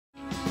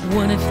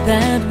What if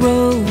that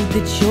road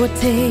that you're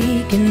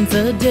taking's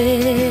a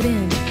dead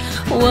end?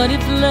 What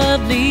if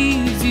love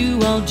leaves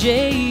you all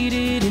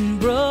jaded and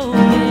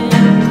broken?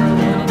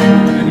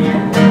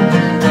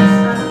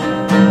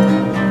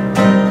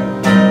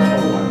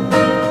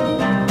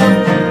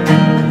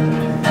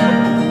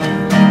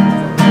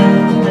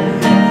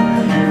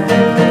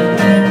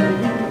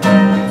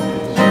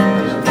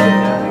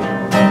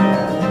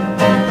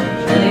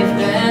 What if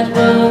that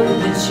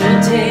road that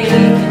you're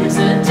taking's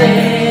a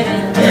dead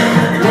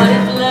end? What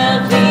if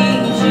love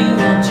leaves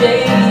you all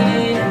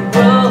jaded and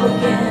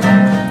broken?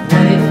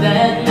 What if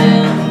that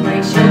limb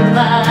breaks your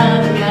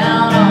life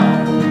out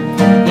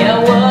on? Yeah,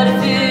 what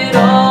if it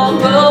all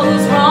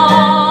goes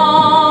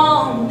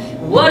wrong?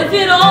 What if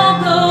it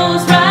all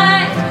goes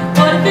right?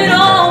 What if it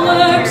all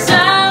works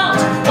out?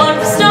 What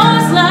if the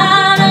stars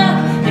line up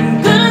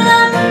and good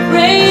luck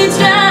rains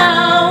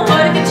down?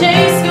 What if you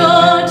chase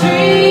your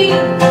dream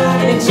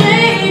and it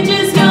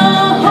changes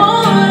your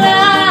whole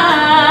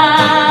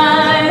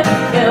life?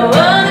 Yeah,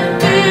 what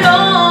if it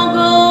all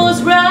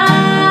goes right?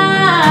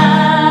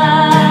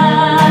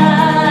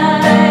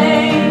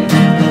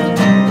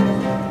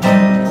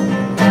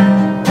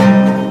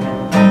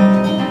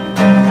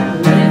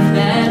 What if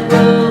that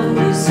road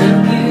is a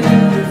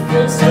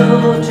beautiful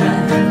slow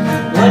drive?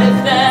 What if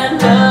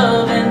that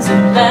love ends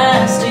up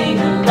lasting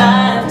a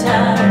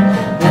lifetime?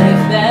 What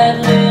if that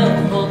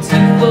limb holds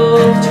you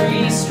both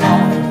trees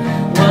strong?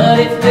 What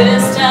if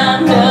this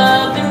time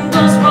nothing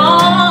goes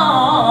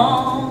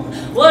wrong?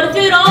 What if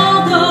it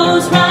all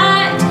goes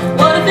right?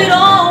 What if it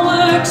all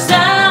works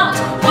out?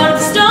 What if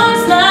the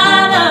stars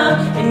line up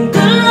and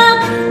good luck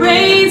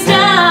rains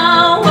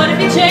down? What if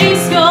you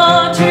chase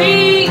your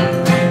dream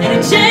and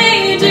it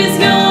changes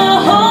your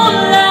whole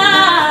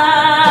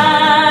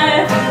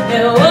life?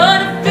 Yeah, what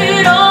if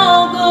it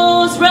all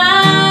goes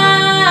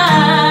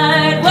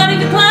right? What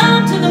if you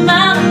climb to the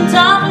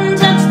mountaintop and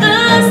touch the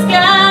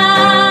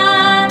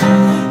sky?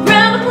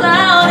 Grab a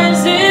cloud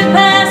as it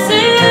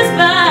passes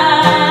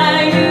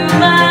by. You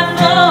might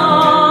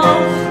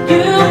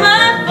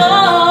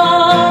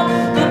fall,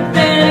 but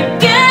then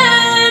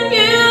again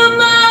you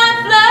might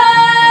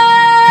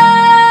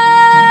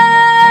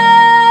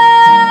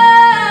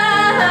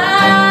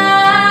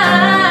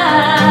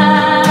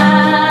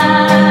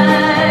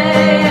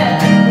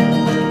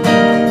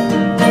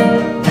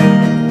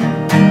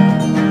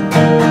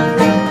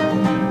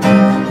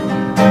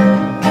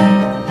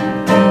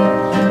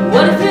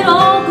What if it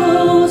all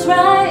goes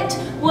right?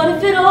 What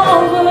if it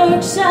all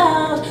works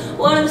out?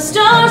 What if the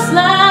stars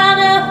line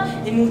up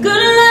and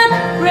good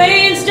luck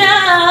rains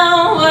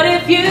down? What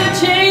if you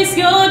chase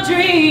your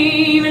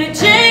dream and it